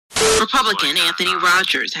Republican Anthony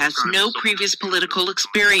Rogers has no previous political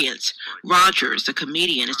experience. Rogers, a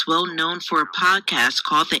comedian, is well known for a podcast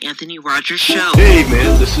called The Anthony Rogers Show. Hey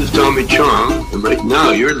man, this is Tommy Chong, and right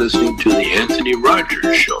now you're listening to The Anthony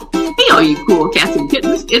Rogers Show. Hey all you cool cats and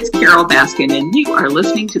kittens, it's Carol Baskin, and you are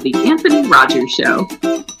listening to The Anthony Rogers Show.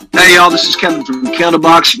 Hey y'all, this is Kevin from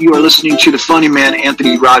Candlebox. You are listening to the funny man,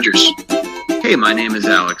 Anthony Rogers. Hey, my name is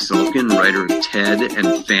Alex Sulkin, writer of Ted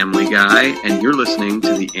and Family Guy, and you're listening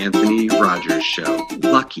to The Anthony Rogers Show.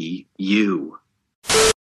 Lucky you.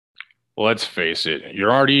 Let's face it,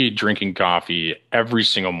 you're already drinking coffee every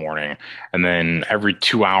single morning, and then every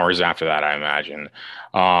 2 hours after that, I imagine.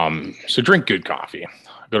 So drink good coffee.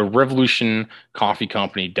 Go to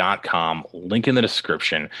revolutioncoffeecompany.com, link in the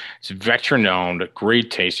description. It's veteran-owned,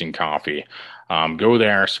 great tasting coffee. Go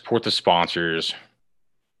there, support the sponsors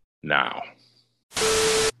now.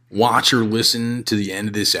 Watch or listen to the end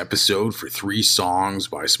of this episode for 3 songs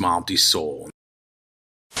by Smalty Soul.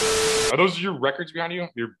 Are those your records behind you?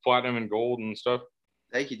 Your platinum and gold and stuff?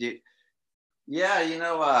 Thank you, dude. Yeah, you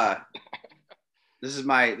know, this is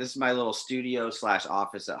my little studio /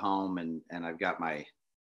 office at home, and I've got my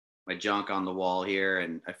junk on the wall here,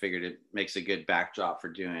 and I figured it makes a good backdrop for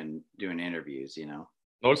doing interviews, you know.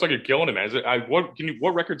 It looks like you're killing it, man. Is it?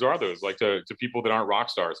 What records are those? Like to people that aren't rock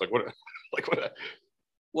stars? Like what? Like what?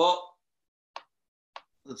 Well,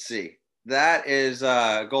 let's see. That is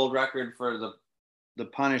a gold record for the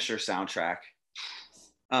Punisher soundtrack.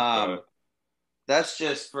 That's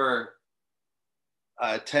just for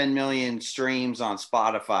 10 million streams on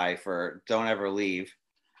Spotify for Don't Ever Leave.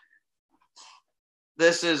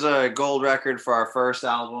 This is a gold record for our first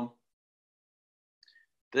album.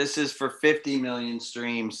 This is for 50 million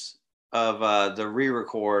streams of the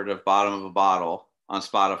re-record of Bottom of a Bottle on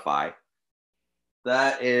Spotify.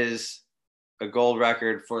 That is a gold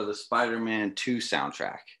record for the Spider-Man 2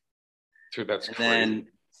 soundtrack. Dude, that's and crazy. Then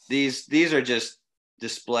these are just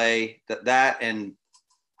display that and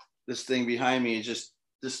this thing behind me is just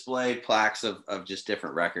display plaques of just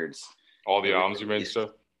different records. All the albums you made and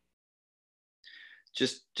stuff?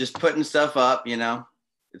 Just putting stuff up, you know.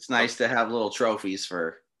 It's nice to have little trophies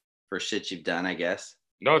for shit you've done, I guess.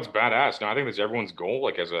 No, it's badass. No, I think that's everyone's goal.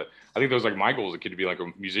 Like I think that was like my goal as a kid to be like a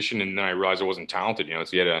musician, and then I realized I wasn't talented. You know,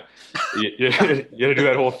 so you had to do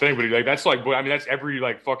that whole thing. But like that's like, I mean, that's every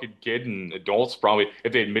like fucking kid and adults probably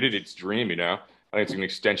if they admitted it's dream. You know, I think it's an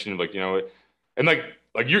extension of like, you know, and like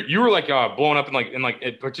you were like blowing up and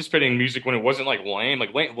participating in music when it wasn't like lame.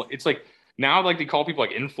 Like lame, it's like now like they call people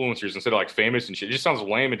like influencers instead of like famous and shit. It just sounds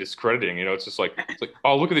lame and discrediting. You know, it's just like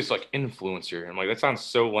oh, look at this like influencer. I'm like, that sounds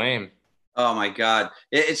so lame. Oh my God.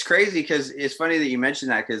 It's crazy because it's funny that you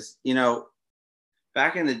mentioned that because, you know,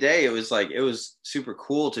 back in the day, it was super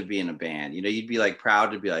cool to be in a band. You know, you'd be like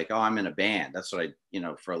proud to be like, oh, I'm in a band. That's what I, you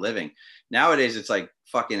know, for a living. Nowadays, it's like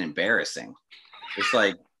fucking embarrassing. It's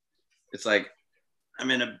like I'm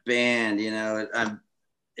in a band, you know,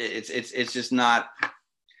 it's just not,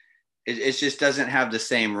 it just doesn't have the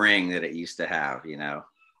same ring that it used to have, you know?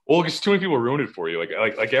 Well, because too many people ruined it for you. Like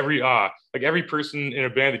every person in a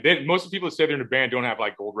band, most of the people that say they're in a band don't have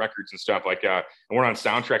like gold records and stuff. Like, and we're on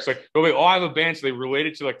soundtracks. Like, but they all have a band, so they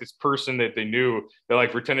related to like this person that they knew that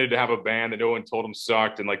like pretended to have a band that no one told them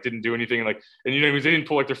sucked and like didn't do anything. And like, and you know, they didn't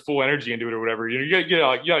put like their full energy into it or whatever. You know, you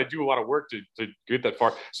gotta do a lot of work to get that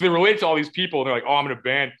far. So they relate to all these people. And they're like, oh, I'm in a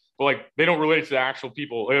band. But like they don't relate to the actual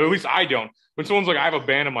people. Like, at least I don't. When someone's like, I have a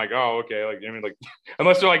band, I'm like, oh, okay. Like, I mean, like,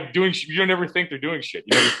 unless they're like doing, you don't ever think they're doing shit.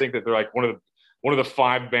 You never think that they're like one of the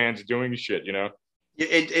 5 bands doing shit. You know,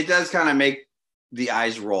 it does kind of make the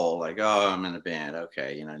eyes roll. Like, oh, I'm in a band.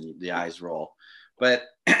 Okay, you know, the eyes roll. But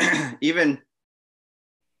even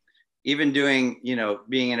doing, you know,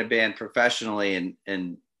 being in a band professionally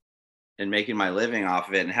and making my living off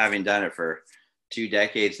of it and having done it for 2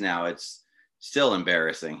 decades now, it's still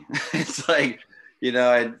embarrassing. It's like, you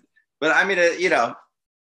know, but I mean, you know,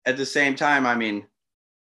 at the same time, I mean,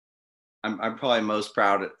 I'm probably most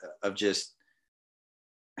proud of just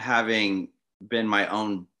having been my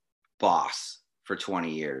own boss for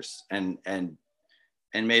 20 years and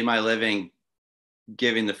made my living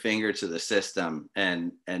giving the finger to the system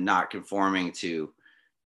and not conforming to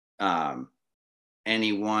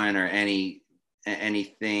anyone or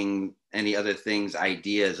anything, any other things,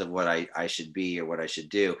 ideas of what I should be or what I should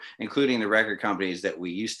do, including the record companies that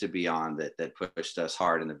we used to be on that pushed us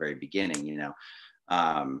hard in the very beginning, you know.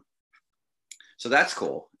 So that's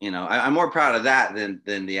cool. You know, I'm more proud of that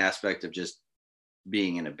than the aspect of just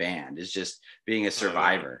being in a band. It's just being a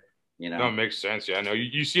survivor, you know. No, it makes sense. Yeah, no,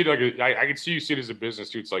 you see it like I can see you see it as a business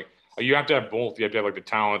too. It's like you have to have both. You have to have like the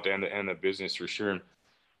talent and the business for sure.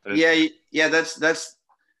 Yeah. That's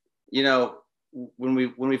you know,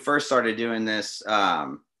 when we first started doing this, I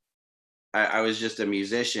was just a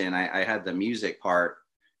musician. I had the music part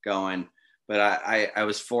going, but I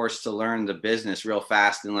was forced to learn the business real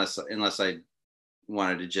fast unless I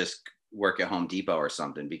wanted to just work at Home Depot or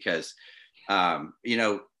something, because, you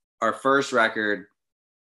know, our first record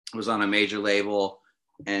was on a major label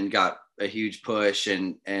and got a huge push,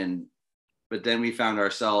 but then we found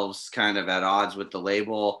ourselves kind of at odds with the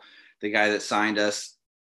label. The guy that signed us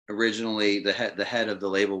originally, the head of the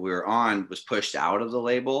label we were on, was pushed out of the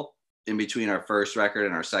label in between our first record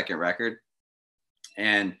and our second record.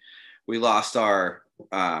 And we lost our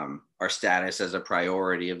status as a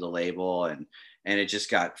priority of the label, and it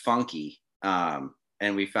just got funky.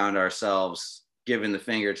 And we found ourselves giving the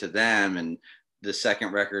finger to them, and the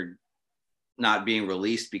second record not being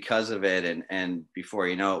released because of it. And before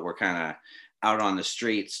you know it, we're kind of out on the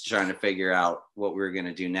streets trying to figure out what we were going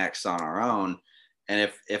to do next on our own.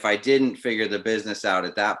 And if I didn't figure the business out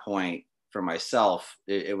at that point for myself,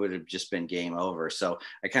 it would have just been game over. So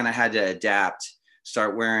I kind of had to adapt,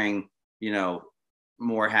 start wearing, you know,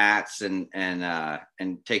 more hats and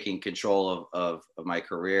taking control of my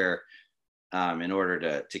career in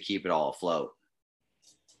order to keep it all afloat.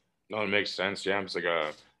 No, it makes sense. Yeah, it's like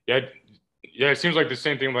it seems like the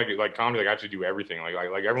same thing like comedy. Like I have to do everything.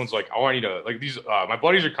 Like everyone's like, oh, I need to, like these my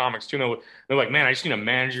buddies are comics too. And they're like, man, I just need a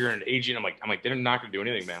manager and an agent. I'm like, they're not gonna do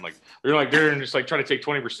anything, man. They're just like trying to take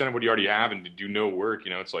 20% of what you already have and to do no work.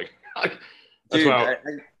 You know, it's like, dude,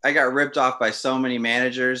 I got ripped off by so many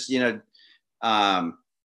managers. You know,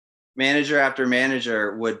 manager after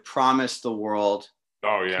manager would promise the world.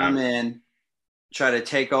 Oh yeah. Come in, try to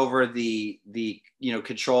take over the you know,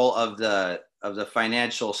 control of the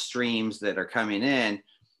financial streams that are coming in,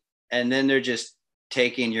 and then they're just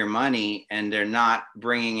taking your money and they're not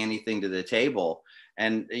bringing anything to the table.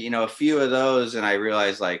 And you know, a few of those, and I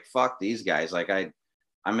realized, like, fuck these guys. Like I'm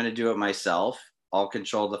going to do it myself. I'll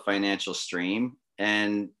control the financial stream.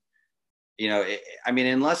 And you know, I mean,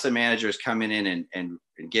 unless a manager is coming in and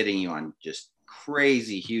getting you on just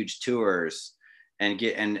crazy huge tours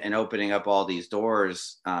and opening up all these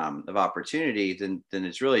doors of opportunity, then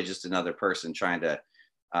it's really just another person trying to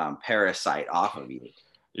parasite off of you.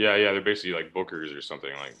 Yeah, they're basically like bookers or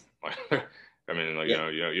something. Like I mean, like, yeah.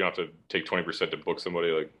 you don't have to take 20% to book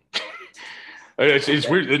somebody. Like it's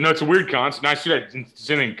weird. No, it's a weird concept. I see that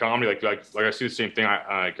same thing in comedy. Like I see the same thing.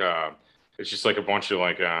 It's just like a bunch of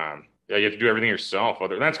like yeah, you have to do everything yourself.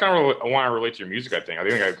 That's kind of why I relate to your music. I think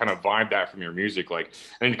I kind of vibe that from your music. Like,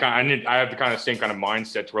 and I have the kind of same kind of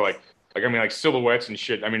mindset to where like I mean, like silhouettes and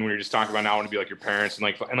shit. I mean, when you're just talking about now, I want to be like your parents and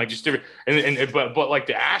like just different but like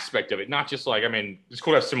the aspect of it, not just like, I mean, it's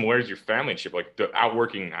cool to have similarities to your family and shit, but like the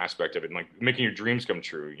outworking aspect of it and like making your dreams come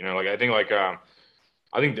true. You know, like I think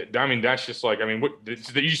I mean, that's just like, I mean,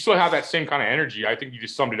 you still have that same kind of energy. I think you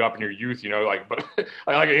just summed it up in your youth, you know, like, but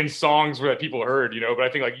like in songs where that people heard, you know, but I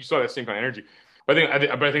think like you still have that same kind of energy. But I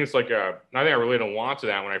think it's like, I think I relate a lot to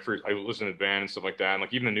that when I listened to the band and stuff like that. And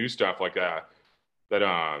like even the new stuff like that,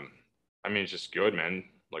 I mean, it's just good, man.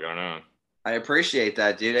 Like, I don't know. I appreciate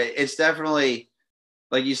that, dude. It's definitely,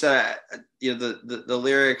 like you said, you know, the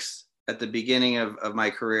lyrics at the beginning of my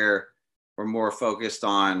career were more focused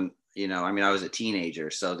on, you know, I mean, I was a teenager,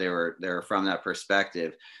 so they were from that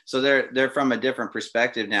perspective. So they're from a different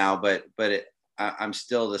perspective now, but I'm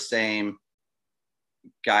still the same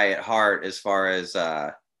guy at heart as far as,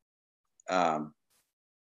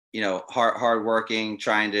 you know, hardworking,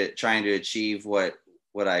 trying to achieve what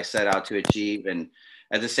I set out to achieve, and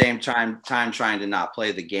at the same time trying to not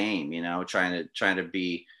play the game, you know, trying to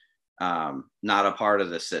be not a part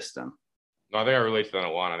of the system. No, I think I relate to that a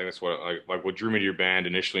lot. I think that's what like what drew me to your band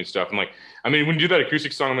initially and stuff. And like, I mean, when you do that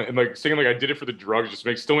acoustic song and like singing like I did it for the drugs,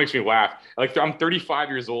 still makes me laugh. Like I'm 35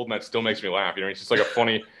 years old and that still makes me laugh. You know, it's just like a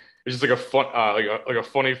funny, it's just like a fun, like a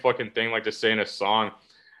funny fucking thing like to say in a song,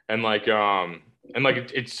 and like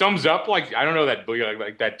it sums up like, I don't know, that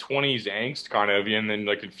like that 20s angst kind of, and then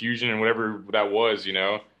like confusion and whatever that was, you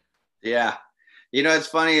know. Yeah, you know, it's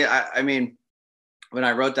funny. I mean, when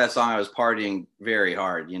I wrote that song, I was partying very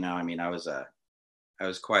hard. You know, I mean, I was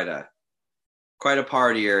quite a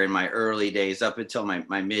partier in my early days up until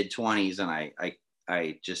my mid 20s. And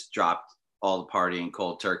I just dropped all the partying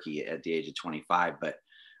cold turkey at the age of 25. But,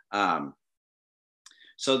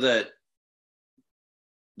 so the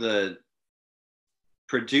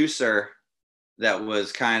producer that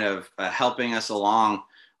was kind of helping us along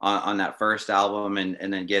on that first album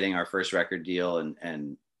and then getting our first record deal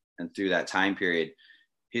and through that time period,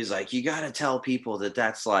 he's like, you got to tell people that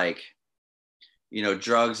that's like, you know,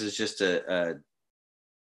 drugs is just a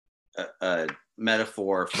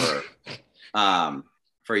metaphor for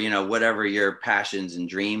whatever your passions and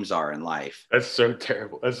dreams are in life. That's so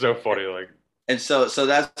terrible. That's so funny. Like, and so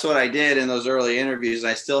that's what I did in those early interviews.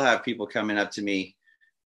 I still have people coming up to me,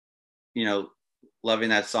 loving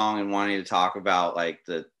that song and wanting to talk about like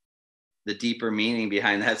the deeper meaning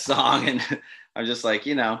behind that song. And I'm just like,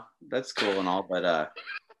 that's cool and all, but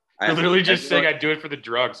you're literally just saying I do it for the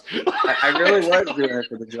drugs. I really was doing it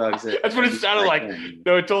for the drugs. That's what it sounded like.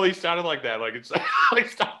 No, it totally sounded like that. Like, it's like,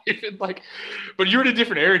 it's not even like, but you're in a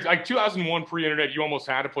different area. Like 2001 pre-internet, you almost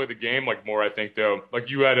had to play the game like more, I think, though.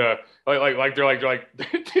 Like you had a, like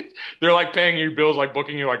they're like paying your bills, like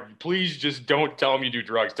booking you, like, please just don't tell them you do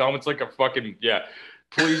drugs. Tell them it's like a fucking,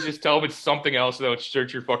 please just tell them it's something else. And they'll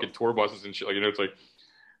search your fucking tour buses and shit. Like, it's like,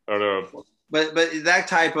 I don't know. But that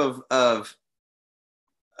type of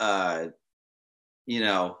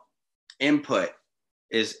input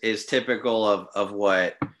is typical of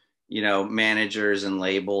what, managers and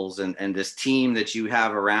labels and this team that you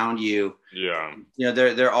have around you. Yeah.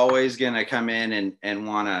 They're always going to come in and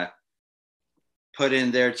want to put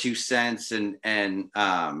in their 2 cents and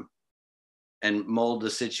mold the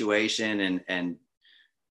situation.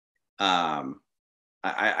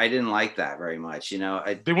 I didn't like that very much. They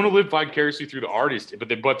want to live vicariously through the artist, but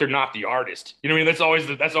they're not the artist. You know what I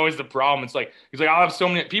mean? That's always the problem. It's like, I'll have so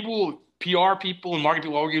many people, PR people and marketing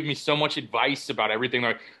people all give me so much advice about everything.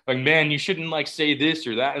 Like, man, you shouldn't like say this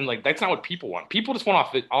or that. And like, that's not what people want. People just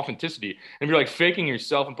want authenticity. And if you're like faking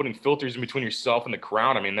yourself and putting filters in between yourself and the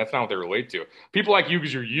crowd, I mean, that's not what they relate to. People like you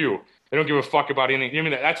because you're you. They don't give a fuck about anything. I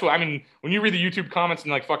mean, that's what I mean. When you read the YouTube comments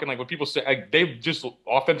and like fucking like what people say, like, they just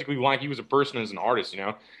authentically like you as a person, as an artist,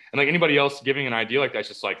 And like anybody else giving an idea like that, it's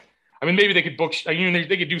just like, I mean, maybe they could book, they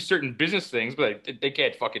could do certain business things, but they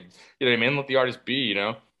can't fucking, you know what I mean? Let the artist be,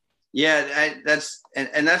 Yeah, that's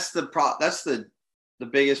the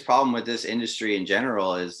biggest problem with this industry in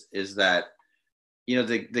general is that,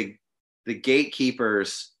 the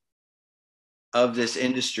gatekeepers of this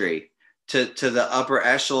industry to the upper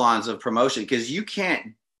echelons of promotion, because you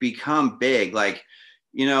can't become big. Like,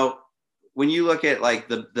 when you look at like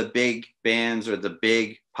the big bands or the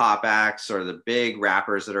big pop acts or the big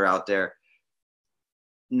rappers that are out there,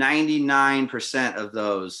 99% of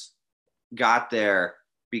those got there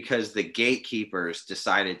because the gatekeepers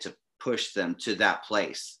decided to push them to that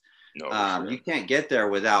place. No, sure. You can't get there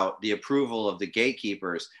without the approval of the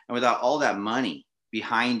gatekeepers and without all that money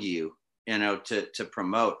behind you, to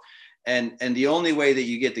promote. And the only way that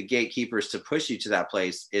you get the gatekeepers to push you to that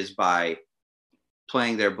place is by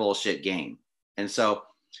playing their bullshit game. And so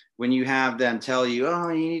when you have them tell you, oh,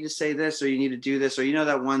 you need to say this, or you need to do this, or,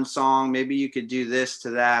 that one song, maybe you could do this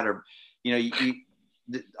to that, or,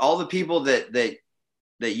 all the people that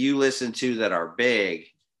you listen to that are big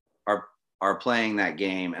are playing that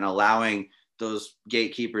game and allowing those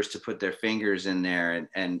gatekeepers to put their fingers in there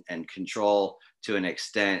and control to an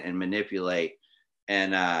extent and manipulate.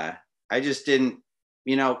 And I just didn't,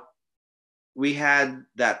 we had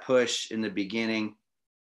that push in the beginning,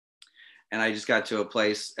 and I just got to a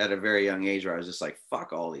place at a very young age where I was just like,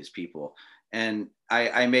 fuck all these people. And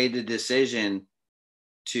I made the decision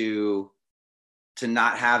to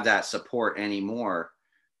not have that support anymore,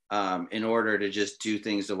 in order to just do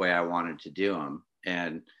things the way I wanted to do them.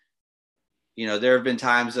 And, there have been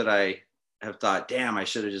times that I have thought, damn, I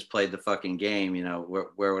should have just played the fucking game.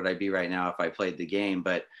 Where would I be right now if I played the game?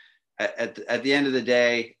 But at the end of the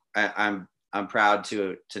day, I'm proud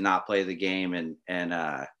to not play the game, and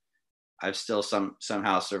I've still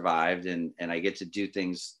somehow survived, and I get to do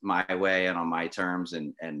things my way and on my terms,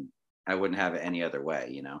 and I wouldn't have it any other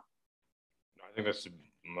way, I think that's the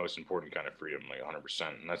most important kind of freedom, like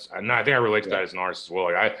 100%. And I think I relate to that as an artist as well.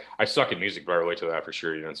 Like I suck at music, but I relate to that for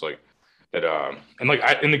sure. It's like that, and like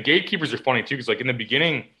and the gatekeepers are funny too, because like in the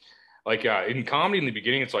beginning, like in comedy in the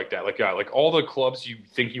beginning, it's like that. Like all the clubs you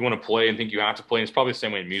think you want to play and think you have to play, and it's probably the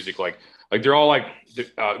same way in music. Like they're all like,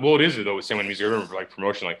 well, it is though the same way in music. I remember like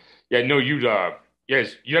promotion, like you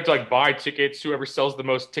have to like buy tickets, whoever sells the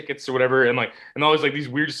most tickets or whatever, and all these like these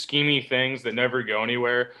weird schemy things that never go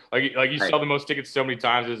anywhere. Like you right. Sell the most tickets so many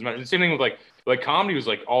times. It doesn't matter. The same thing with like comedy was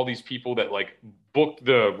like all these people that like booked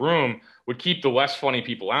the room would keep the less funny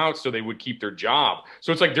people out so they would keep their job.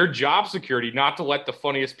 So it's like their job security not to let the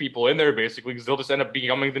funniest people in there basically, because they'll just end up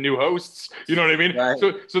becoming the new hosts. You know what I mean? Right.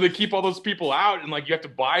 So they keep all those people out, and like you have to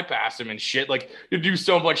bypass them and shit. Like you do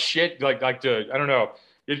so much shit like to, I don't know.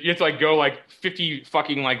 You have to like go like 50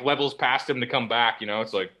 fucking like levels past him to come back,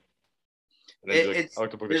 It's like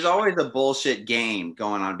there's always a bullshit game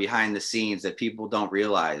going on behind the scenes that people don't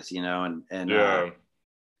realize, and yeah.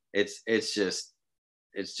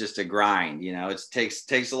 It's just a grind, it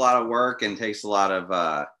takes a lot of work and takes a lot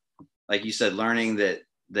of like you said, learning that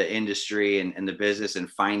the industry and the business and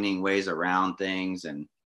finding ways around things. And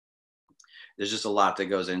there's just a lot that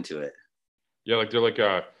goes into it. Yeah, like they're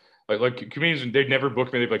like comedians, they'd never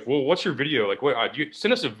book me. They'd be like, "Well, what's your video? Like, what? You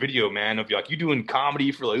send us a video, man, of like you doing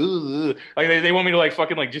comedy for like, ugh. Like they want me to like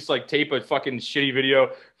fucking like just like tape a fucking shitty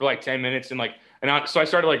video for like 10 minutes and like so I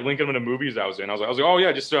started like linking them to movies I was in. I was like, oh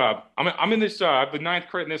yeah, just I'm in this the ninth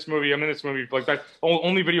credit in this movie. I'm in this movie. Like that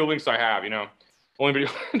only video links I have, you know, only video.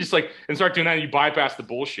 Just like and start doing that. And you bypass the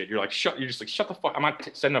bullshit. You're just like shut the fuck. I'm not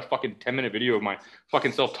sending a fucking 10-minute video of my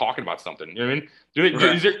fucking self talking about something. You know what I mean?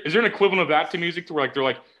 Right. Is there an equivalent of that to music to where like they're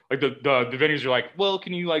like the venues are like, well,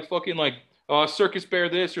 can you like fucking like circus bear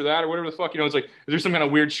this or that or whatever the fuck, you know? It's like, is there some kind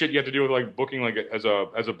of weird shit you have to do with like booking like as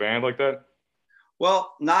a band like that?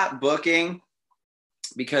 Well, not booking,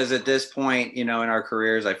 because at this point, you know, in our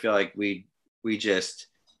careers, I feel like we just,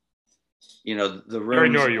 you know, the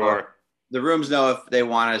rooms know you are. The rooms know if they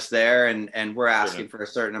want us there, and we're asking for a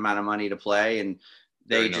certain amount of money to play, and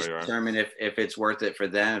they just determine if it's worth it for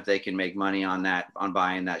them, if they can make money on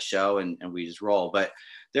buying that show, and we just roll. But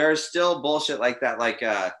there's still bullshit like that. Like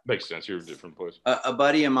makes sense. You're a different place. A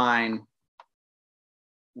buddy of mine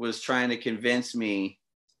was trying to convince me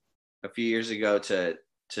a few years ago to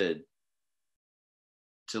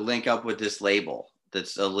link up with this label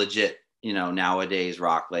that's a legit, you know, nowadays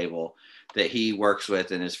rock label that he works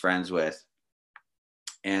with and is friends with.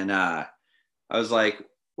 And I was like,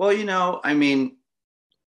 well, you know, I mean,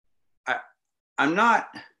 I'm not,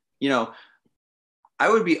 you know, I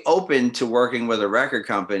would be open to working with a record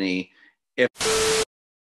company if.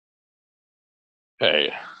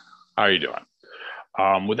 Hey, how are you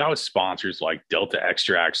doing? Without sponsors like Delta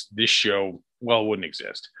Extracts, this show, well, wouldn't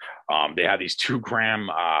exist. They have these 2-gram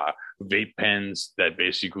vape pens that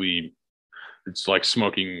basically, it's like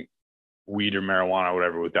smoking weed or marijuana or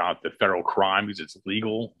whatever without the federal crime because it's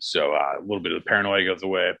legal. So a little bit of the paranoia goes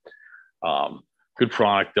away. Good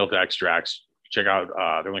product, Delta Extracts. Check out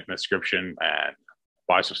their link in the description and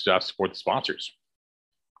buy some stuff, support the sponsors.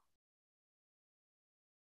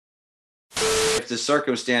 If the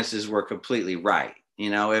circumstances were completely right, you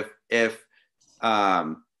know, if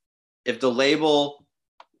the label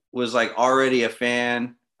was like already a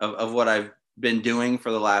fan of what I've been doing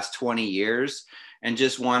for the last 20 years and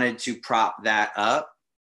just wanted to prop that up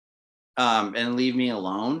and leave me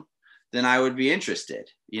alone, then I would be interested,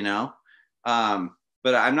 you know.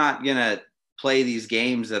 But I'm not gonna play these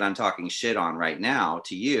games that I'm talking shit on right now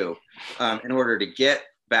to you in order to get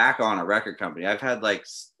back on a record company. I've had like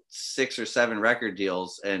 6 or 7 record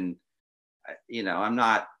deals, and you know, I'm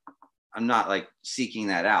not like seeking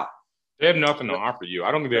that out. They have nothing to offer you.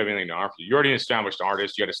 I don't think they have anything to offer you. You're already an established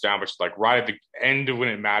artist. You got established like right at the end of when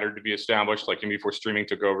it mattered to be established, like before streaming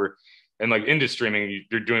took over. And like into streaming,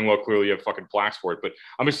 you're doing well. Clearly, you have fucking plaques for it. But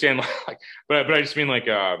I'm just saying, like, but I just mean like,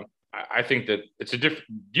 I think that it's a different.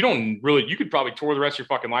 You don't really. You could probably tour the rest of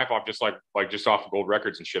your fucking life off just just off of gold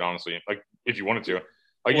records and shit. Honestly, like if you wanted to.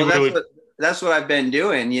 Like, well, that's what I've been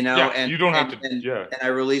doing, you know. Yeah, and you don't have to. And, yeah. And I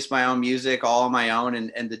release my own music all on my own,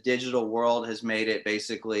 and the digital world has made it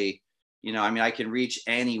basically. You know, I mean, I can reach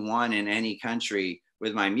anyone in any country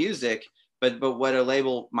with my music, but what a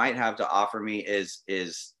label might have to offer me is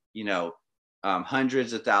you know,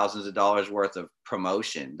 hundreds of thousands of dollars worth of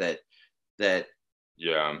promotion that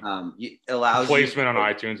allows placement on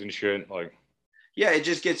iTunes and shit. Like, yeah, it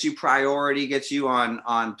just gets you priority, gets you on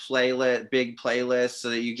big playlists,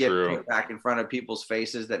 so that you get put back in front of people's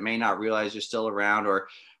faces that may not realize you're still around,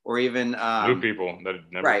 or even new people that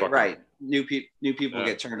never right. New people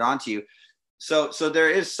get turned on to you. So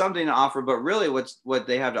there is something to offer, but really what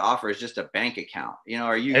they have to offer is just a bank account. You know,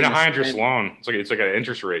 are you and a high interest loan? It's like an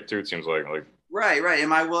interest rate too. It seems like right.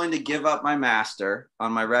 Am I willing to give up my master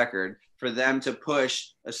on my record for them to push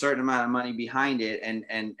a certain amount of money behind it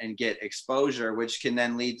and get exposure, which can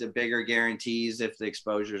then lead to bigger guarantees if the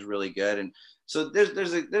exposure is really good. And so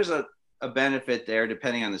there's a benefit there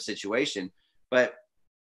depending on the situation. But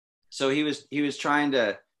so he was trying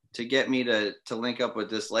to get me to link up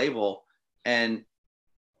with this label, and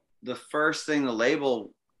the first thing the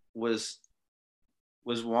label was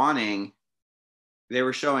wanting, they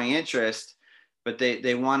were showing interest, but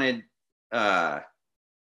they wanted to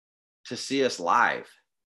see us live.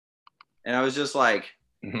 And I was just like,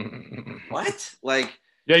 what? Like,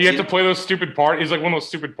 yeah, you have to play those stupid parties. It's like one of those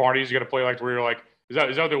stupid parties you got to play, like where you're like, is that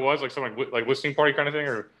what it was? Like some like listening party kind of thing,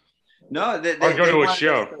 or no? They go to a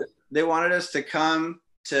show. They wanted us to come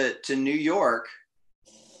to New York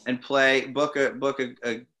and book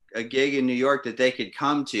a gig in New York that they could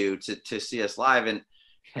come to see us live. And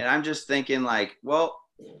I'm just thinking like, well,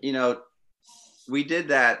 you know, we did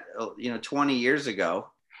that, you know, 20 years ago.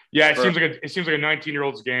 Yeah, it seems like a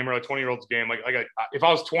 19-year-old's game or a 20-year-old's game. If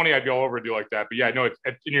I was 20, I'd be all over to do like that. But yeah, no,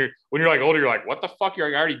 when you're like older, you're like, what the fuck? I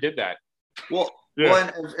already did that. Well,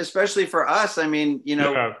 and especially for us, I mean,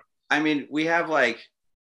 we have like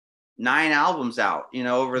 9 albums out,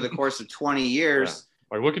 over the course of 20 years.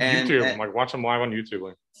 Yeah. Like, look at YouTube. Like, watch them live on YouTube.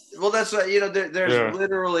 Like, well, that's what, there's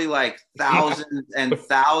literally like thousands and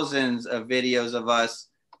thousands of videos of us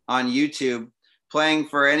on YouTube playing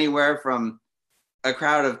for anywhere from a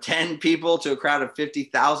crowd of 10 people to a crowd of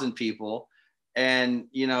 50,000 people. And,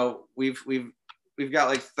 we've got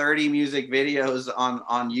like 30 music videos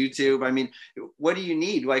on YouTube. I mean, what do you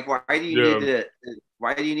need? Like, why do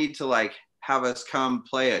you need to like have us come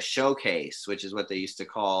play a showcase, which is what they used to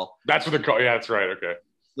call. That's what they're called. Yeah, that's right. Okay.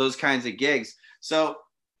 Those kinds of gigs. So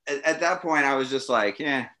at that point I was just like,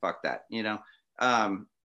 fuck that. I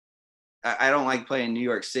don't like playing New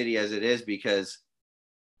York City as it is because,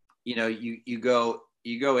 you go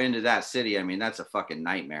into that city. I mean, that's a fucking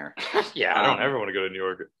nightmare. Yeah. I don't ever want to go to New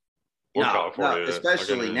York or California. No,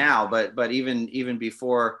 especially now, but even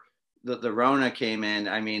before the Rona came in,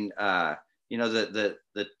 I mean,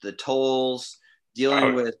 the tolls,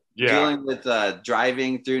 dealing with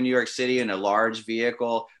driving through New York City in a large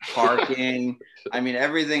vehicle, parking. I mean,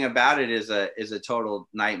 everything about it is a total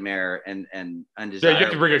nightmare and undesirable. Yeah, you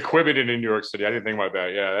have to bring equipment into New York City. I didn't think about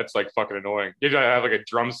that. Yeah, that's like fucking annoying. You gotta have like a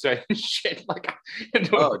drum set and shit. Like,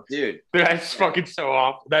 oh, dude, that's fucking so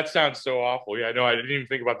awful. That sounds so awful. Yeah, no, I didn't even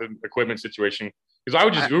think about the equipment situation because I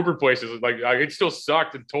would just Uber places. Like, it still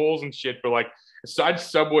sucked and tolls and shit, but like. Besides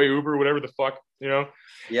Subway, Uber, whatever the fuck, Yep.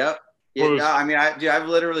 Yeah, no, I mean, I've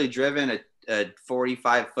literally driven a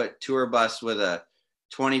 45-foot tour bus with a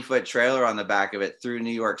 20-foot trailer on the back of it through New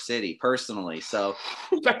York City personally. So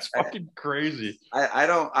that's fucking crazy. I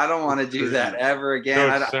don't want to do that ever again.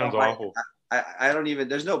 No, it sounds awful. I don't even.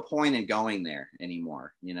 There's no point in going there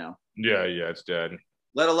anymore. Yeah, it's dead.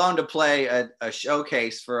 Let alone to play a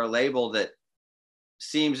showcase for a label that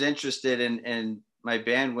seems interested in my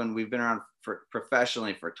band when we've been around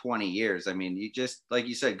professionally for 20 years. I mean, you just, like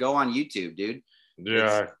you said, go on YouTube, dude.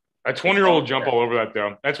 Yeah. A 20-year-old jump all over that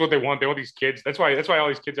though. That's what they want. They want these kids. That's why all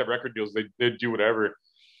these kids have record deals. They do whatever.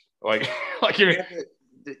 It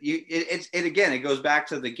goes back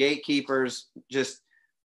to the gatekeepers just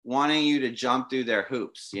wanting you to jump through their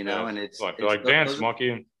hoops, and it's like dance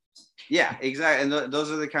monkey. Yeah, exactly. And those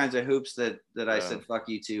are the kinds of hoops that I said fuck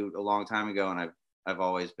you to a long time ago, and I've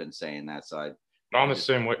always been saying that. So I'm the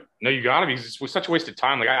same way. No, you gotta be. It's such a waste of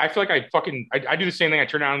time. Like I feel like I do the same thing. I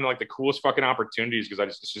turn down like the coolest fucking opportunities because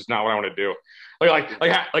it's just not what I want to do.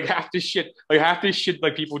 Like half this shit.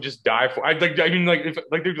 Like people just die for. If they'd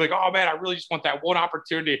be like, oh man, I really just want that one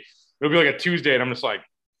opportunity. It'll be like a Tuesday, and I'm like,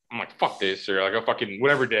 fuck this, or like a fucking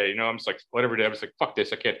whatever day. I'm just like whatever day. I'm just like, fuck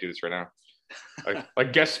this. I can't do this right now.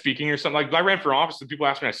 like guest speaking or something. Like I ran for office and people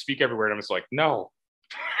ask me to speak everywhere, and I'm just like, no.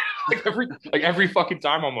 every fucking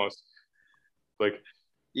time almost. Like,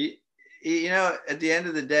 at the end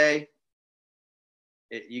of the day,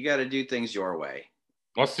 you got to do things your way.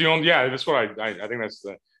 That's the only, that's what I think that's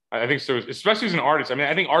I think so, especially as an artist. I mean,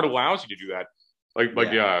 I think art allows you to do that.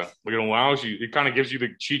 It allows you, it kind of gives you the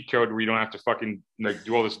cheat code where you don't have to fucking like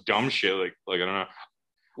do all this dumb shit. Like I don't know.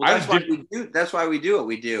 Well, that's why we do what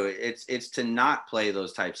we do. It's to not play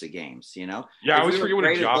those types of games, Yeah, I always forget what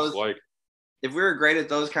a job's like. If we were great at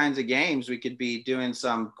those kinds of games, we could be doing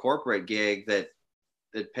some corporate gig that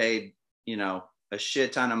paid, a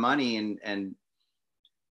shit ton of money and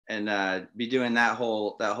be doing that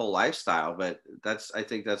whole lifestyle. But I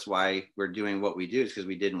think that's why we're doing what we do, is because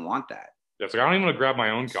we didn't want that. It's like, I don't even want to grab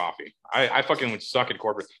my own coffee. I fucking would suck at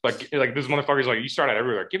corporate. Like this motherfucker's like, you start out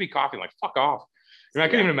everywhere. Like, give me coffee. I'm like, fuck off. I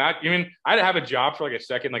couldn't even imagine. I'd have a job for like a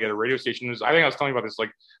second, like at a radio station. I think I was telling you about this,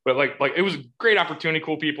 but it was a great opportunity,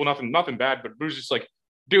 cool people, nothing bad. But it was just like,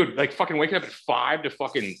 dude, like fucking waking up at 5 to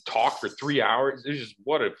fucking talk for 3 hours. It was just,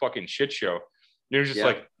 what a fucking shit show. It was just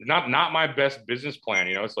like not my best business plan.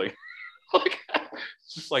 It's like,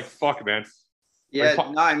 it's just like, fuck, man. Yeah,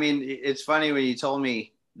 no, I mean, it's funny when you told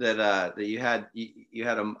me that you had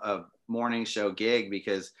a morning show gig,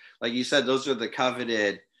 because like you said, those are the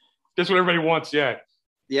coveted. That's what everybody wants. Yeah.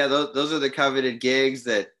 Yeah. Those are the coveted gigs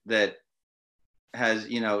that has,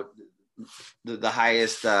 the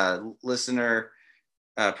highest listener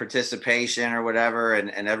participation or whatever.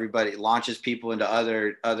 And everybody launches people into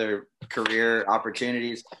other career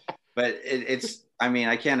opportunities, but it's, I mean,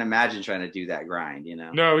 I can't imagine trying to do that grind,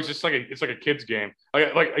 No, it's just like it's like a kid's game.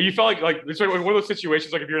 Like you felt like it's like one of those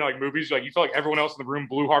situations, like if you're in like movies, like you felt like everyone else in the room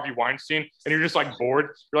blew Harvey Weinstein, and you're just like bored.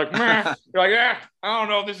 You're like, meh. You're like, I don't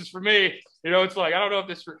know if this is for me. It's like I don't know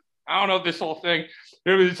if this whole thing.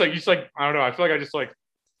 It's like I don't know. I feel like I just like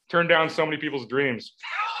turn down so many people's dreams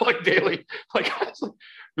like daily. Like,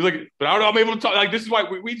 but I don't know. I'm able to talk. Like, this is why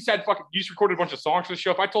we just had fucking. You just recorded a bunch of songs for the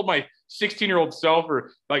show. If I told my 16-year-old self,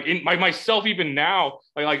 or like in myself even now,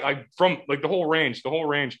 like from like the whole range,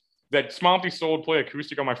 that Smile Empty Soul would play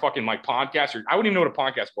acoustic on my fucking podcast, or I wouldn't even know what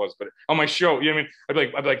a podcast was, but on my show, you know what I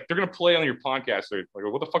mean? I'd be like, they're gonna play on your podcast. They're like,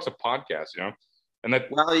 what the fuck's a podcast, you know? And that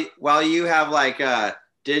while you have like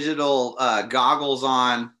digital goggles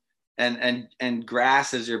on and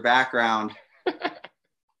grass as your background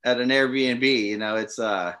at an Airbnb, you know, it's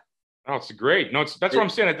oh, it's great. No, that's what I'm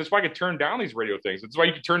saying. That's why I could turn down these radio things. That's why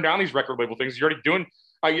you can turn down these record label things. You're already doing.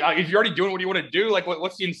 If you're already doing what you want to do, like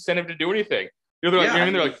what's the incentive to do anything? You know,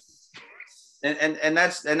 they're like. And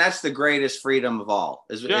that's the greatest freedom of all.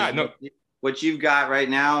 What you've got right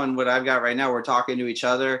now and what I've got right now. We're talking to each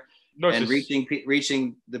other and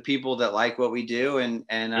reaching the people that like what we do and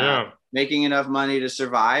making enough money to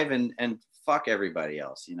survive and fuck everybody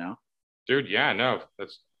else, you know. Dude, yeah, no,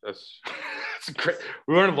 that's that's great.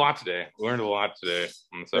 We learned a lot today. On this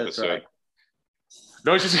episode. Right.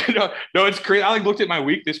 No, it's just no, it's crazy. I looked at my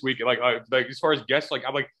week this week, like as far as guests,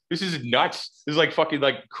 I'm like, this is nuts. This is like fucking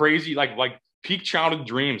like crazy, like peak childhood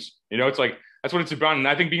dreams. You know, it's like that's what it's about. And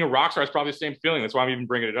I think being a rock star is probably the same feeling. That's why I'm even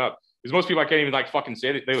bringing it up. Because most people I can't even like fucking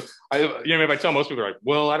say that if I tell most people, they're like,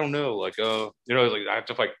 well, I don't know, like like I have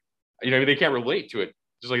to like, they can't relate to it.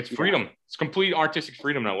 Just like it's freedom. It's complete artistic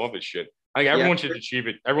freedom, and I love this shit. I think everyone should achieve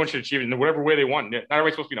it. Everyone should achieve it in whatever way they want. Not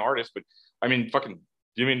everybody's supposed to be an artist, but I mean, fucking.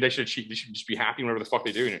 They should achieve. They should just be happy whenever the fuck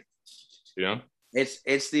they do. You know,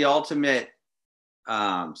 it's the ultimate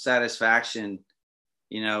satisfaction.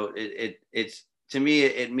 You know, it's to me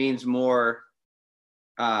it means more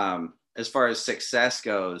as far as success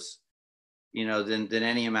goes. You know, than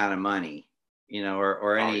any amount of money. You know,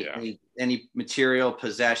 or any material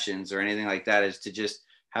possessions or anything like that. Is to just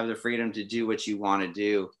have the freedom to do what you want to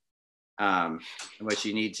do, and what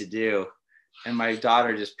you need to do. And my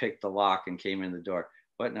daughter just picked the lock and came in the door.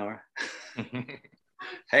 What, Noah?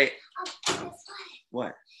 Hey.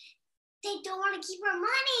 What? They don't want to keep our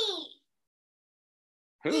money.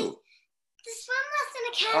 Who? The swim lesson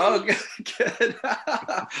academy. Oh,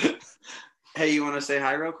 good. Hey, you want to say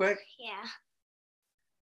hi real quick? Yeah.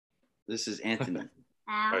 This is Anthony.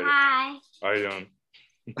 Hi. How you doing?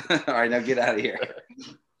 All right, now get out of here.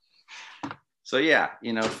 So yeah,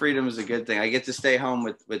 freedom is a good thing. I get to stay home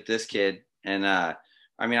with this kid, and I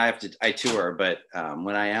mean, I tour, but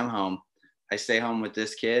when I am home, I stay home with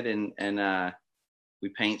this kid, and we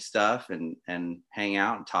paint stuff and hang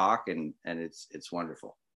out and talk, and it's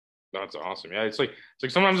wonderful. That's awesome. Yeah, it's like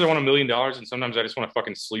sometimes I want $1 million, and sometimes I just want to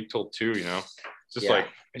fucking sleep till 2. You know, it's just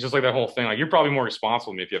like that whole thing. Like, you're probably more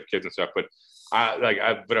responsible than me if you have kids and stuff, but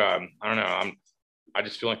I don't know. I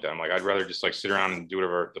just feel like that. I'm like, I'd rather just like sit around and do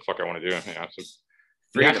whatever the fuck I want to do. Yeah, so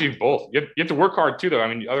you have to do both. You have to work hard too, though. I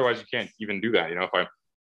mean, otherwise you can't even do that. You know, if I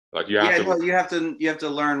like, you have to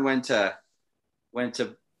learn when to put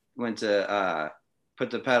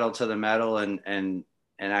the pedal to the metal and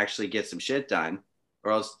actually get some shit done,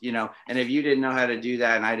 or else, and if you didn't know how to do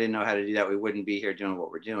that and I didn't know how to do that, we wouldn't be here doing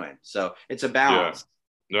what we're doing. So it's a balance.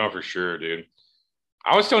 Yeah. No, for sure, dude.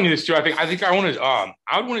 I was telling you this too. I think I want to. I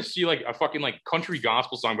would want to see like a fucking like country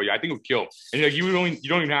gospel song, but I think it would kill. And you don't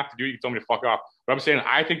even have to do it. You can tell me to fuck off. But I'm saying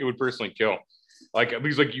I think it would personally kill. Like,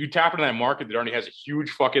 because like you tap into that market that already has a huge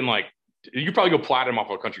fucking like. You could probably go platinum off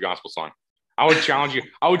of a country gospel song. I would challenge you.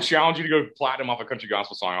 I would challenge you to go platinum off a country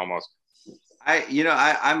gospel song almost.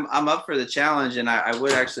 I'm up for the challenge, and I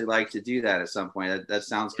would actually like to do that at some point. That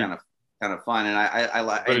sounds kind of fun, and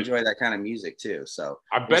I enjoy that kind of music too. So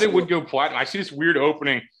I bet it would go platinum. I see this weird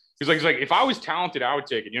opening. He's like if I was talented, I would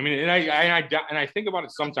take it. I mean, and I think about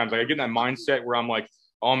it sometimes. Like, I get in that mindset where I'm like,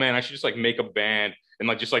 oh man, I should just like make a band and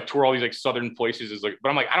like just like tour all these like southern places. But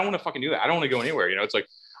I'm like, I don't want to fucking do that. I don't want to go anywhere. It's like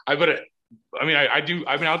I'll do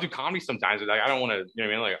comedy sometimes. Like, I don't want to. You know what I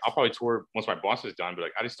mean? Like, I'll probably tour once my boss is done. But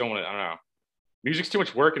like, I just don't want to. I don't know. Music's too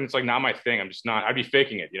much work, and it's like not my thing. I'm just not. I'd be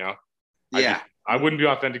faking it. Yeah. I wouldn't be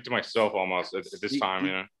authentic to myself almost at this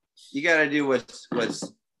time. You got to do what's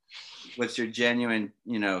your genuine,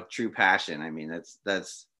 true passion. I mean,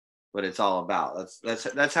 that's what it's all about.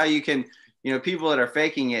 That's how you can, people that are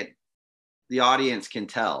faking it, the audience can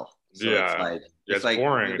tell. So it's like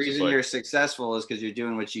boring. The reason you're successful is because you're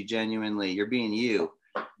doing what you're being you.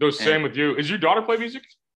 Same with you. Is your daughter play music?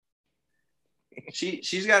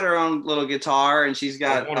 She's got her own little guitar, and she's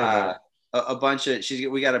got a bunch of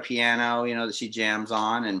we got a piano, that she jams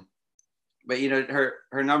on, but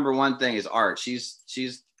her number one thing is art.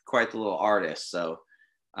 She's quite the little artist. So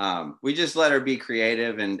we just let her be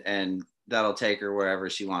creative, and that'll take her wherever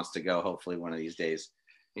she wants to go, hopefully one of these days.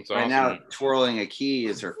 It's right awesome. now, twirling a key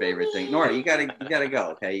is her favorite thing. Nora, you gotta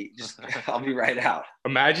go. Okay, just I'll be right out.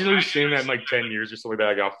 Imagine just saying that in like 10 years or something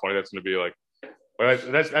like that. Like how funny that's gonna be. Like,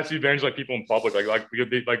 that's the advantage. Like people in public, like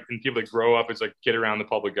and people that grow up as like kid around the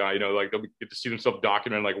public guy. You know, like they'll get to see themselves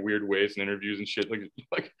documented in like weird ways and interviews and shit. Like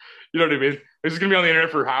you know what I mean? This is gonna be on the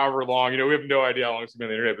internet for however long. You know, we have no idea how long it's gonna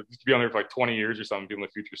be on the internet, but it's gonna be on there for like 20 years or something. People in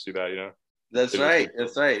the future see that. You know. That's right.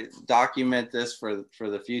 That's right. Document this for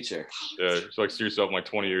the future. Yeah, just like see yourself in like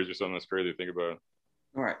 20 years or something. That's crazy to think about.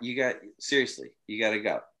 All right, you got to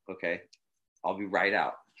go. Okay, I'll be right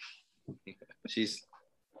out.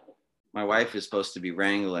 My wife is supposed to be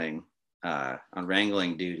wrangling on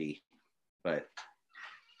wrangling duty, but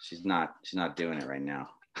she's not doing it right now.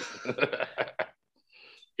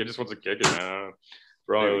 Kid just wants to kick it, man.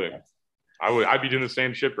 Probably. I'd be doing the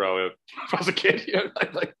same shit probably if I was a kid. You know,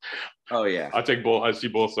 like. Oh yeah. I see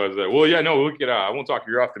both sides of that. Well, yeah, no, look at I won't talk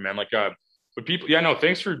your off, man. Like, but people, yeah, no,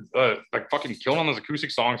 thanks for like fucking killing on those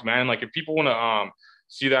acoustic songs, man. Like, if people want to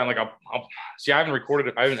see that, like, I'll see. I haven't recorded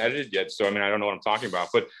it. I haven't edited yet, so I mean, I don't know what I'm talking about.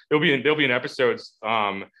 But they'll be in episodes.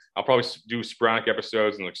 I'll probably do sporadic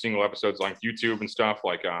episodes and like single episodes on YouTube and stuff.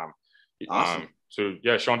 Like, awesome. So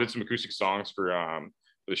yeah, Sean did some acoustic songs for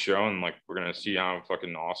the show, and like we're gonna see how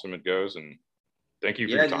fucking awesome it goes. And thank you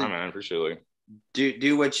for your time, man. I appreciate it.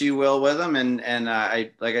 Do what you will with them, and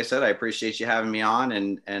I, like I said, I appreciate you having me on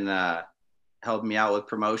and helping me out with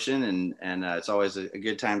promotion, and it's always a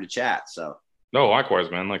good time to chat. So no, likewise,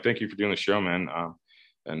 man. Like, thank you for doing the show, man.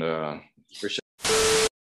 And for sure.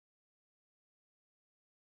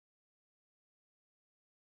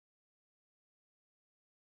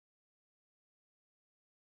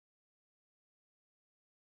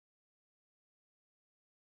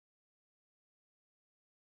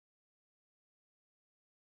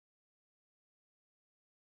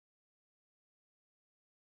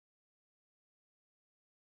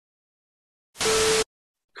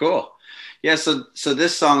 Cool. Yeah, so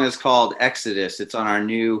this song is called Exodus. It's on our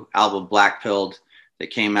new album Black Pilled that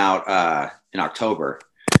came out in October.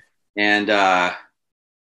 And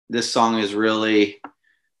this song is really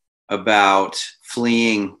about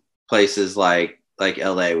fleeing places like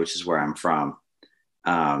LA, which is where I'm from,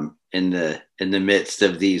 in the midst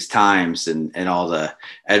of these times and all the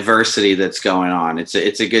adversity that's going on. It's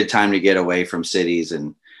a good time to get away from cities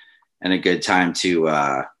and a good time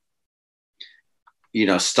to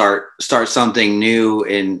start something new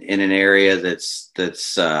in an area that's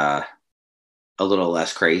a little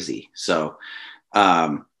less crazy. So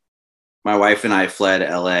my wife and I fled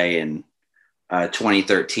LA in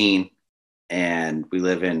 2013, and we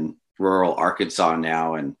live in rural Arkansas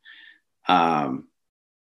now, and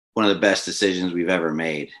one of the best decisions we've ever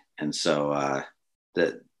made. And so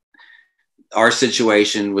our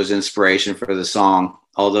situation was inspiration for the song.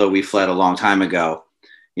 Although we fled a long time ago,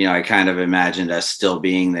 I kind of imagined us still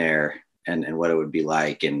being there and what it would be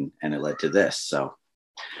like, and it led to this. So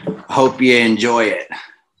hope you enjoy it.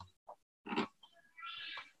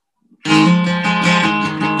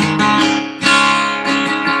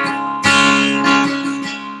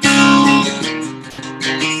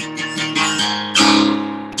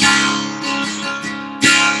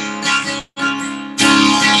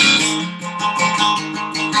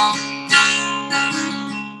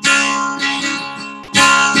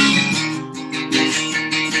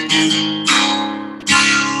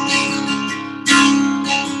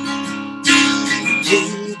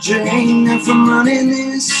 Drained from running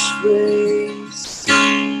this race.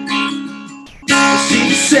 I see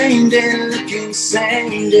the same damn looking,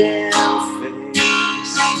 same damn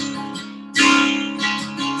face.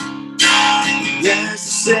 Yeah, it's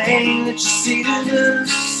the same that you see to the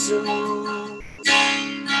soul.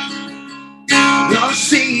 All you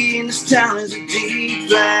see in this town is a deep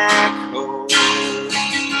black hole.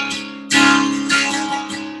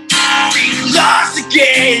 Lost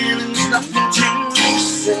again, and there's nothing to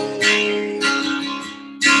say.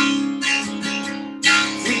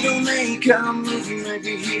 We don't make our move, we might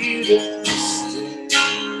be here to stay.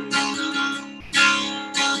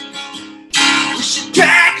 We should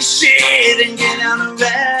pack a shit and get out of LA.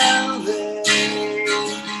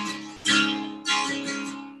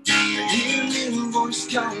 I hear a new voice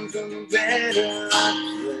coming from a better place.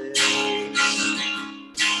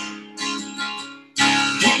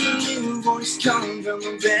 Voice coming from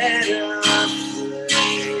a better place.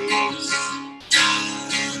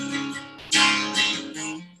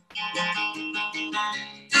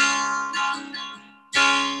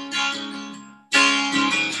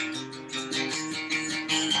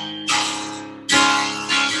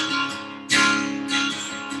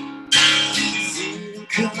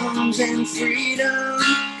 Freedom comes and freedom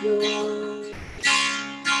goes.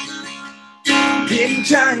 Getting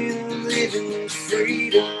tired of living with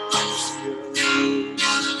freedom.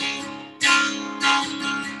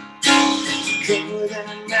 Cover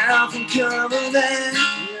that mouth and cover that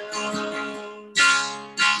nose.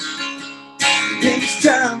 Think it's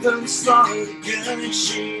time for the slaughter the gun and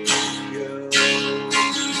shoot go.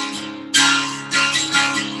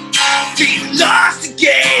 Feeling lost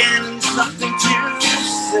again, there's nothing to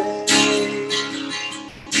say.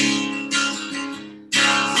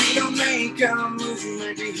 We don't make our moves, we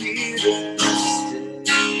might be here to stay.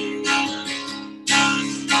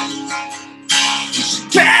 You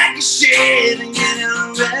should pack your shit and get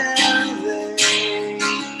out of LA.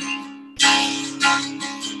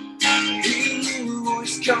 Hear your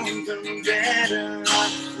voice coming from a better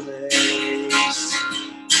place.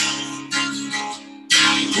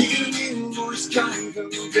 Hear your voice coming from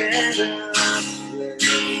a better place.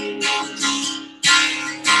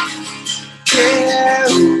 Yeah.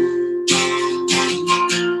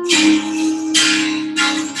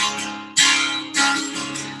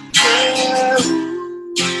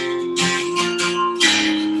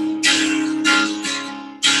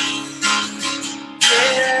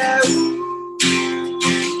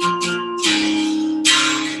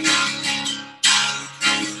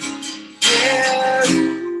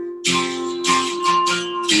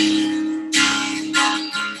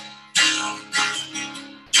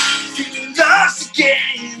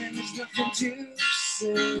 To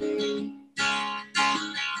say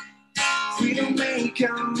we don't make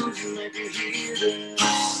our moves, we might be here to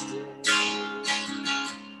stay.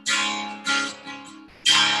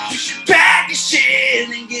 You should pack your shit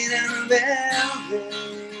and get out of LA.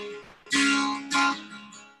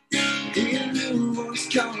 Hear a new voice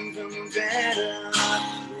coming from a better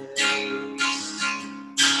place.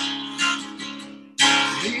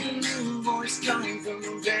 Hear a new voice coming from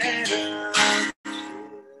a better place.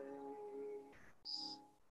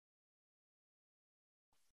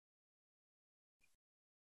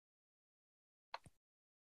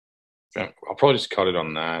 Yeah, I'll probably just cut it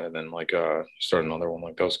on that and then like start another one.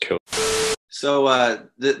 Like that was killer. So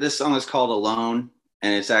this song is called Alone,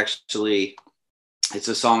 and it's a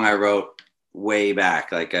song I wrote way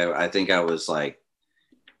back. Like I think I was like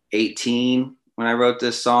 18 when I wrote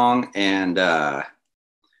this song, and I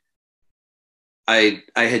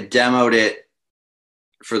had demoed it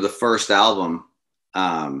for the first album,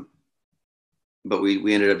 but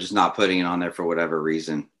we ended up just not putting it on there for whatever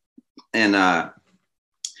reason, and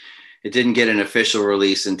it didn't get an official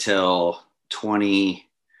release until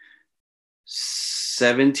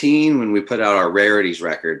 2017 when we put out our Rarities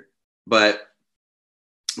record. But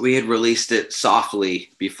we had released it softly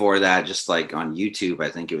before that, just like on YouTube. I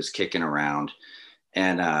think it was kicking around.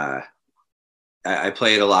 And I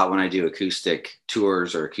play it a lot when I do acoustic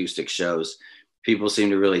tours or acoustic shows. People seem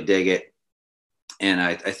to really dig it. And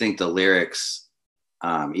I think the lyrics,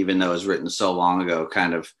 even though it was written so long ago,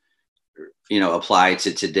 kind of apply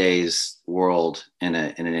to today's world in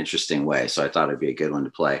an interesting way. So I thought it'd be a good one to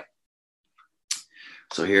play.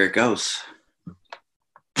 So here it goes.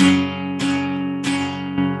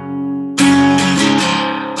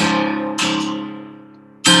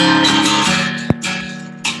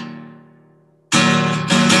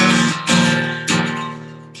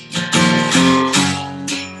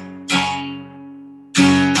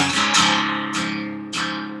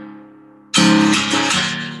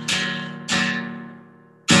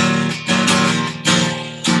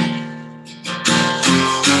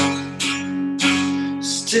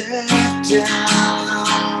 Step down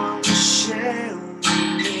on the shelf.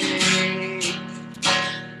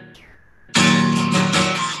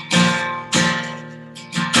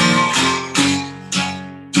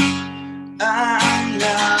 I'm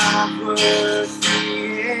not worth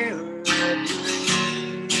the air I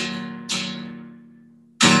breathe.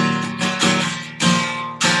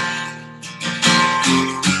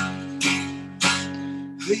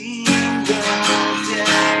 Cleaned all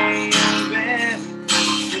day and bed.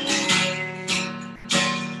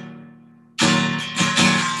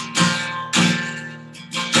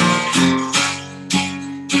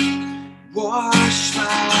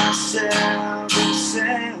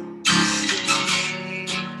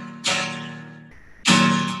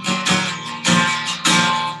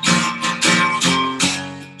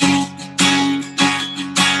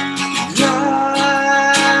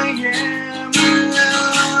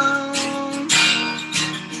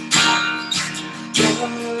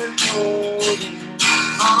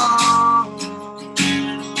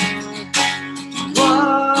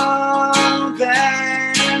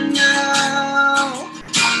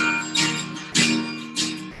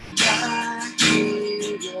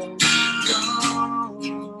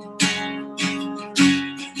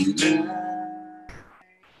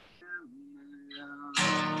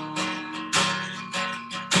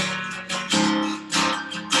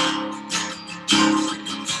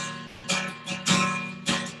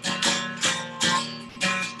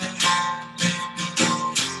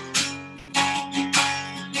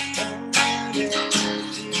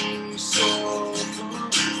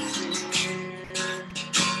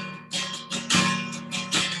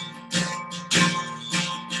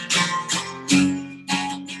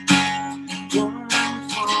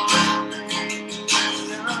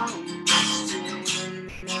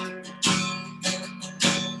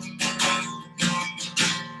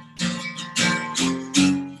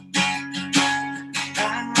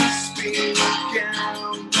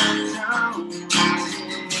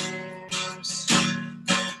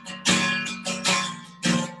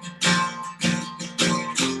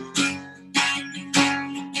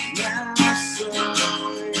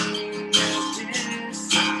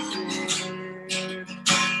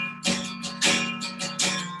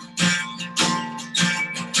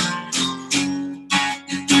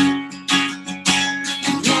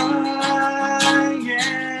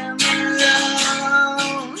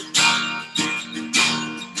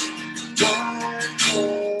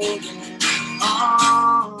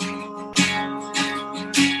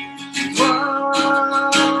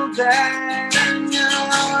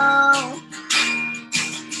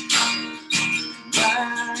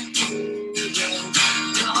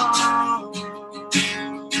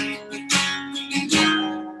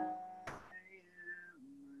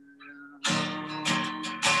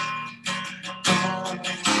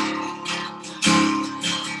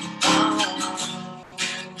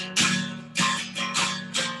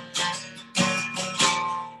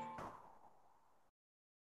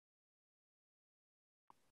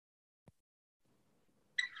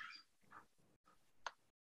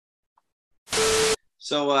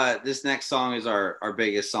 So this next song is our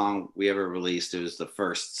biggest song we ever released. It was the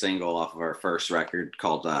first single off of our first record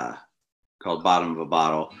called Bottom of a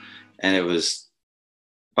Bottle. And it was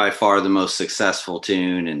by far the most successful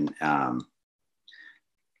tune. And,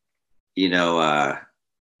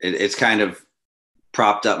 it's kind of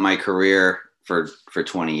propped up my career for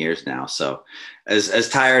 20 years now. So as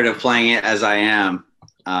tired of playing it as I am,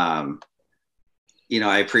 I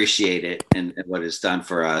appreciate it and what it's done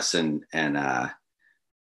for us. And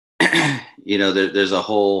there's a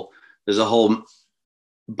whole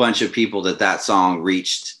bunch of people that song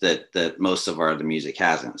reached that most of our other music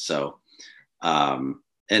hasn't. So, and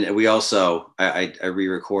we also, I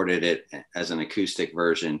re-recorded it as an acoustic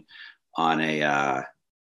version on an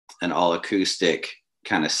all acoustic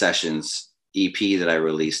kind of sessions EP that I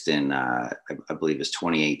released in, I believe it's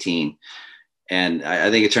 2018. And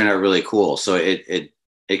I think it turned out really cool. So it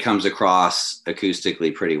comes across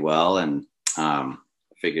acoustically pretty well. And I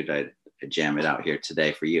figured I'd jam it out here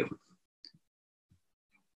today for you.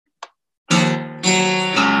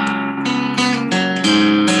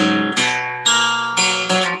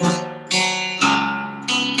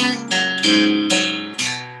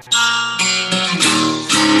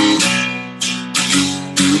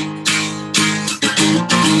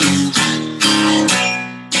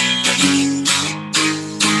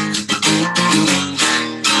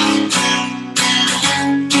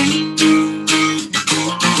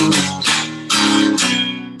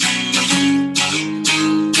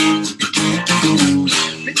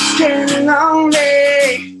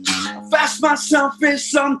 Myself, is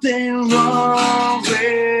something wrong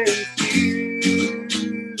with you?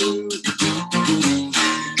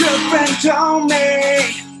 Girlfriend told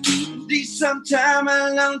me need some time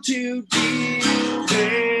alone to deal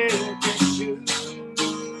with issues.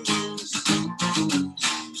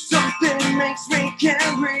 Something makes me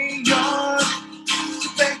carry on.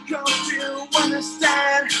 Difficult to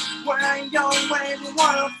understand why you always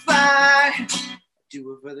wanna fight.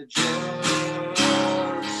 Do it for the drugs.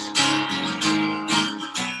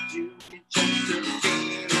 Just to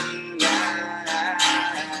feel alive.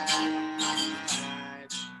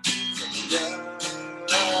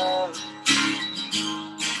 Love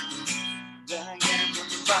that I get from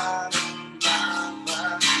the bottom of my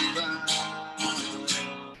bottle.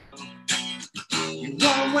 You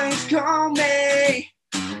always call me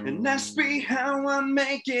and ask me how I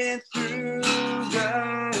make it through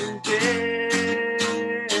the day.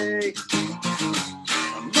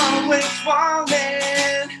 I'm always falling.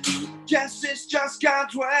 Guess it's just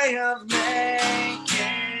God's way of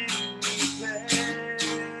making me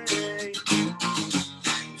pay.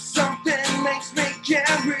 Something makes me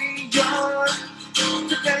carry on.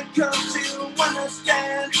 Difficult to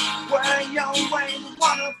understand why you always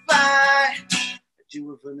wanna fight. I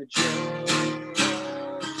do it for the jokes.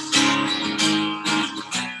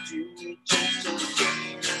 Do it just to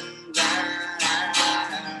feel alive.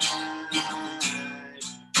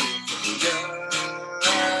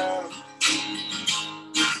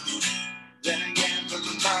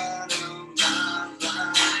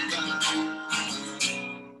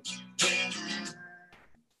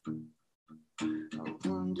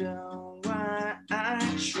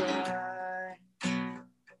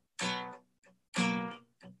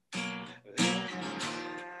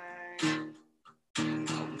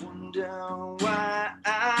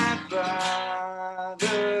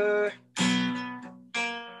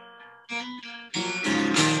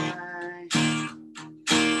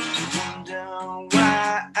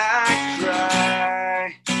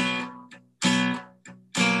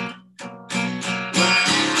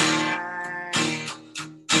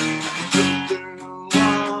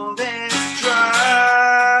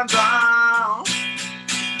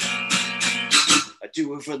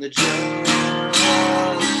 Do it for the joke.